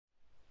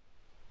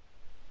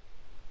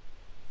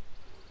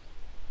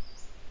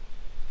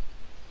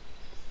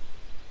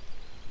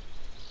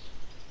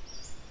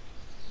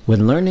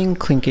When learning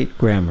Tlingit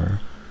grammar,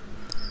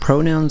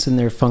 pronouns and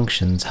their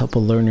functions help a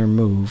learner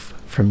move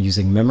from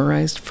using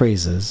memorized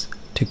phrases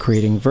to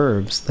creating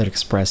verbs that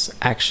express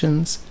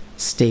actions,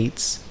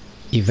 states,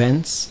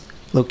 events,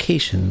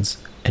 locations,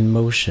 and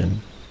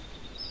motion.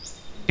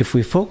 If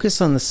we focus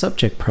on the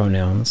subject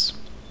pronouns,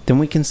 then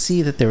we can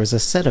see that there is a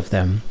set of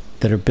them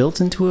that are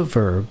built into a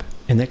verb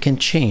and that can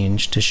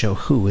change to show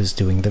who is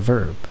doing the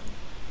verb.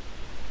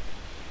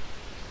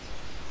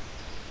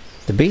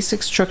 The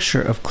basic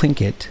structure of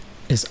Tlingit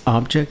is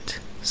object,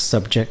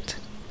 subject,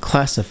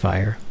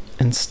 classifier,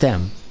 and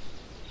stem.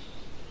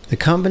 The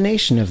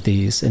combination of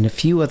these and a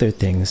few other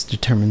things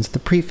determines the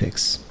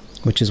prefix,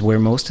 which is where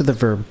most of the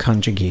verb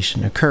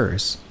conjugation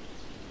occurs.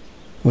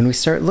 When we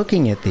start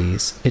looking at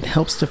these, it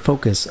helps to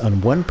focus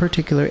on one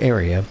particular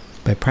area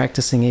by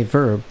practicing a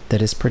verb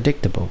that is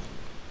predictable.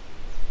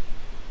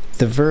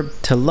 The verb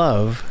to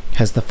love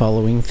has the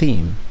following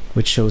theme,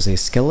 which shows a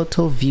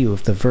skeletal view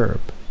of the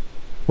verb.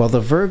 While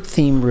the verb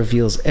theme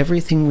reveals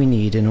everything we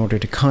need in order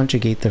to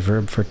conjugate the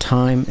verb for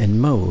time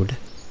and mode,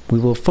 we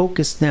will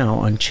focus now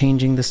on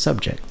changing the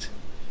subject.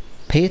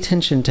 Pay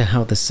attention to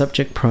how the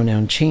subject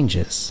pronoun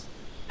changes,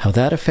 how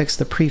that affects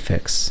the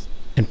prefix,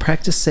 and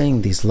practice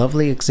saying these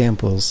lovely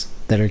examples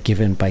that are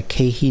given by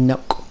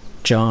Keihéenák'w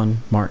John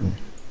Martin.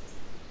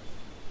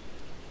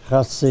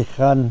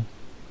 Khasihan,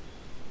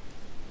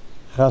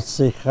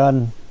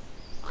 khasihan,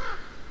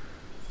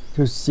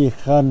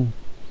 tusihan,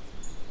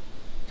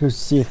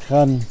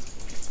 tusihan,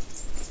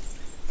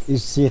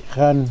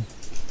 isihan,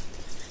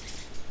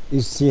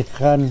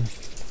 isihan,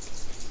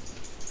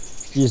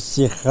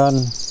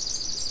 isihan,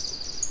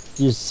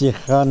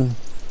 isihan,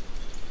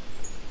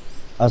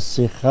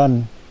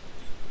 asihan,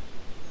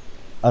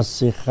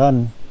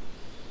 asihan,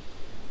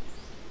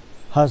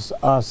 has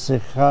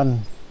asihan,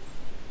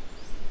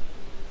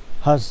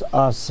 has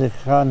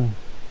asihan,